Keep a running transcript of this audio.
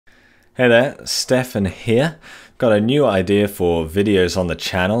Hey there, Stefan here. Got a new idea for videos on the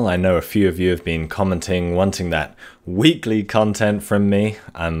channel. I know a few of you have been commenting, wanting that weekly content from me.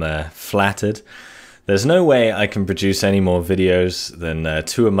 I'm flattered. There's no way I can produce any more videos than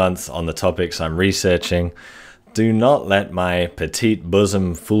 2 a month on the topics I'm researching. Do not let my petite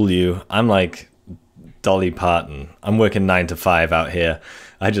bosom fool you. I'm like Dolly Parton. I'm working 9 to 5 out here.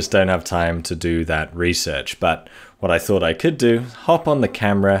 I just don't have time to do that research. But what I thought I could do, hop on the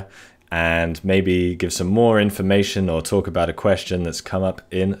camera and maybe give some more information or talk about a question that's come up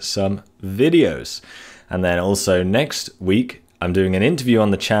in some videos. And then also next week, I'm doing an interview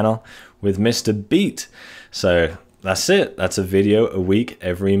on the channel with Mr. Beat. So that's it. That's a video a week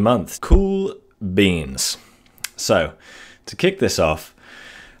every month. Cool beans. So to kick this off,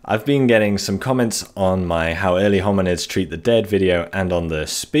 I've been getting some comments on my How Early Hominids Treat the Dead video and on the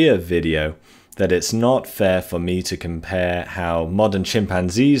Spear video that it's not fair for me to compare how modern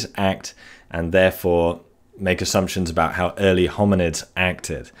chimpanzees act and therefore make assumptions about how early hominids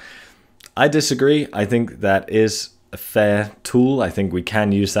acted. I disagree. I think that is a fair tool. I think we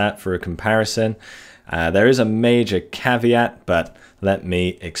can use that for a comparison. There is a major caveat, but let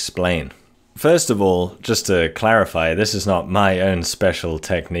me explain. First of all, just to clarify, this is not my own special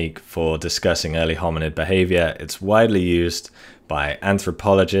technique for discussing early hominid behavior. It's widely used by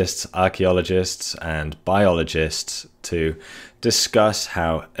anthropologists, archaeologists, and biologists to discuss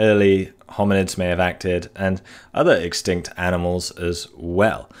how early hominids may have acted and other extinct animals as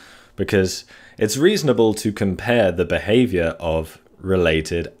well, because it's reasonable to compare the behavior of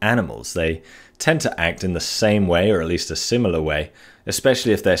related animals. They tend to act in the same way, or at least a similar way,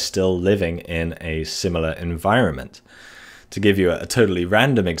 especially if they're still living in a similar environment. To give you a totally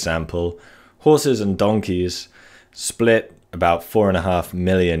random example, horses and donkeys split about 4.5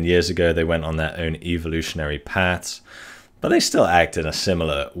 million years ago. They went on their own evolutionary paths, but they still act in a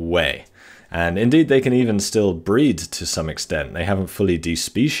similar way. And indeed, they can even still breed to some extent. They haven't fully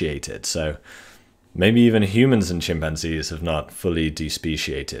despeciated, so maybe even humans and chimpanzees have not fully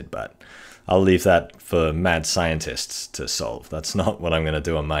despeciated, but I'll leave that for mad scientists to solve. That's not what I'm going to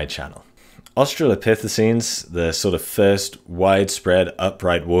do on my channel. Australopithecines, the sort of first widespread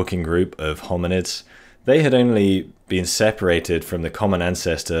upright walking group of hominids, they had only been separated from the common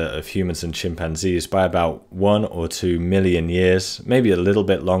ancestor of humans and chimpanzees by about 1 or 2 million years, maybe a little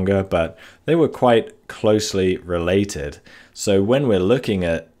bit longer, but they were quite closely related. So when we're looking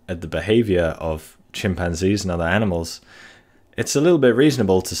at the behavior of chimpanzees and other animals, it's a little bit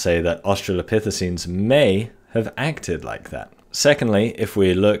reasonable to say that Australopithecines may have acted like that. Secondly, if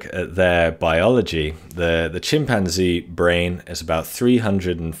we look at their biology, the chimpanzee brain is about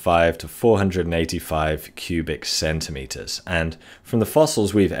 305 to 485 cubic centimeters. And from the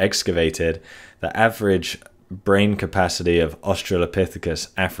fossils we've excavated, the average brain capacity of Australopithecus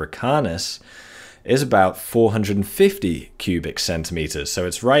africanus is about 450 cubic centimeters. So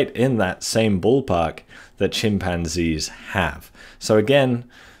it's right in that same ballpark that chimpanzees have. So again,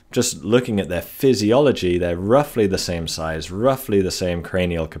 just looking at their physiology, they're roughly the same size, roughly the same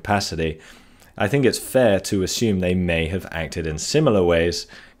cranial capacity. I think it's fair to assume they may have acted in similar ways,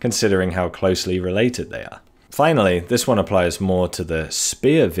 considering how closely related they are. Finally, this one applies more to the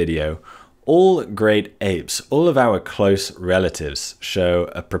Spear video. All great apes, all of our close relatives, show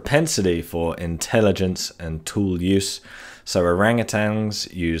a propensity for intelligence and tool use. So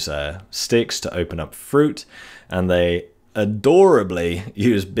orangutans use sticks to open up fruit, and they adorably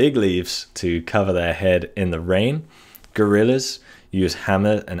use big leaves to cover their head in the rain. Gorillas use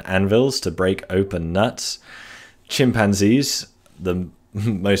hammer and anvils to break open nuts. Chimpanzees, the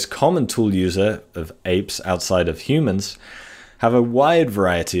most common tool user of apes outside of humans, have a wide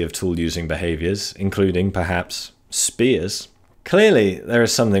variety of tool-using behaviors, including perhaps spears. Clearly, there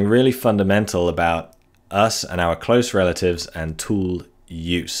is something really fundamental about us and our close relatives and tool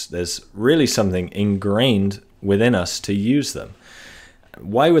use. There's really something ingrained within us to use them.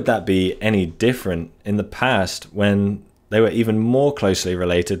 Why would that be any different in the past when they were even more closely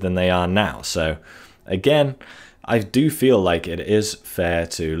related than they are now? So again, I do feel like it is fair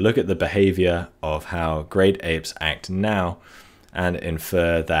to look at the behavior of how great apes act now and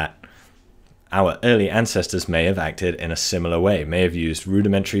infer that our early ancestors may have acted in a similar way, may have used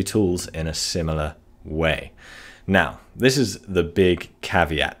rudimentary tools in a similar way. Now, this is the big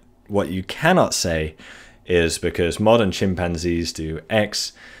caveat. What you cannot say is because modern chimpanzees do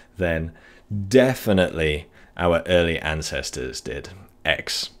X, then definitely our early ancestors did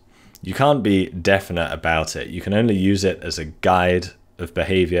X. You can't be definite about it. You can only use it as a guide of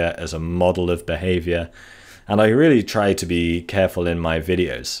behavior, as a model of behavior. And I really try to be careful in my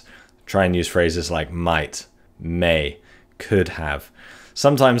videos. Try and use phrases like might, may, could have.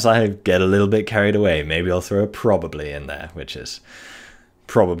 Sometimes I get a little bit carried away. Maybe I'll throw a probably in there, which is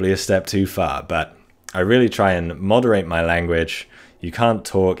probably a step too far, but I really try and moderate my language. You can't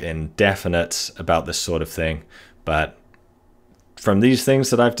talk in definites about this sort of thing, but from these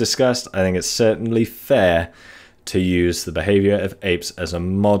things that I've discussed, I think it's certainly fair to use the behavior of apes as a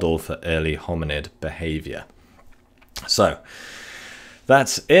model for early hominid behavior. So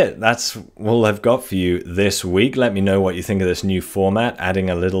that's it. That's all I've got for you this week. Let me know what you think of this new format, adding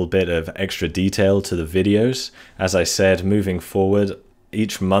a little bit of extra detail to the videos. As I said, moving forward,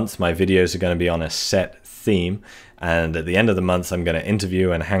 each month my videos are going to be on a set theme, and at the end of the month I'm going to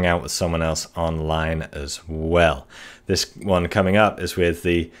interview and hang out with someone else online as well. This one coming up is with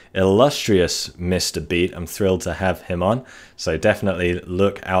the illustrious Mr. Beat. I'm thrilled to have him on, so definitely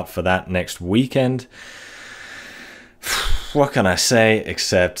look out for that next weekend. What can I say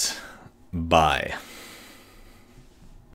except bye?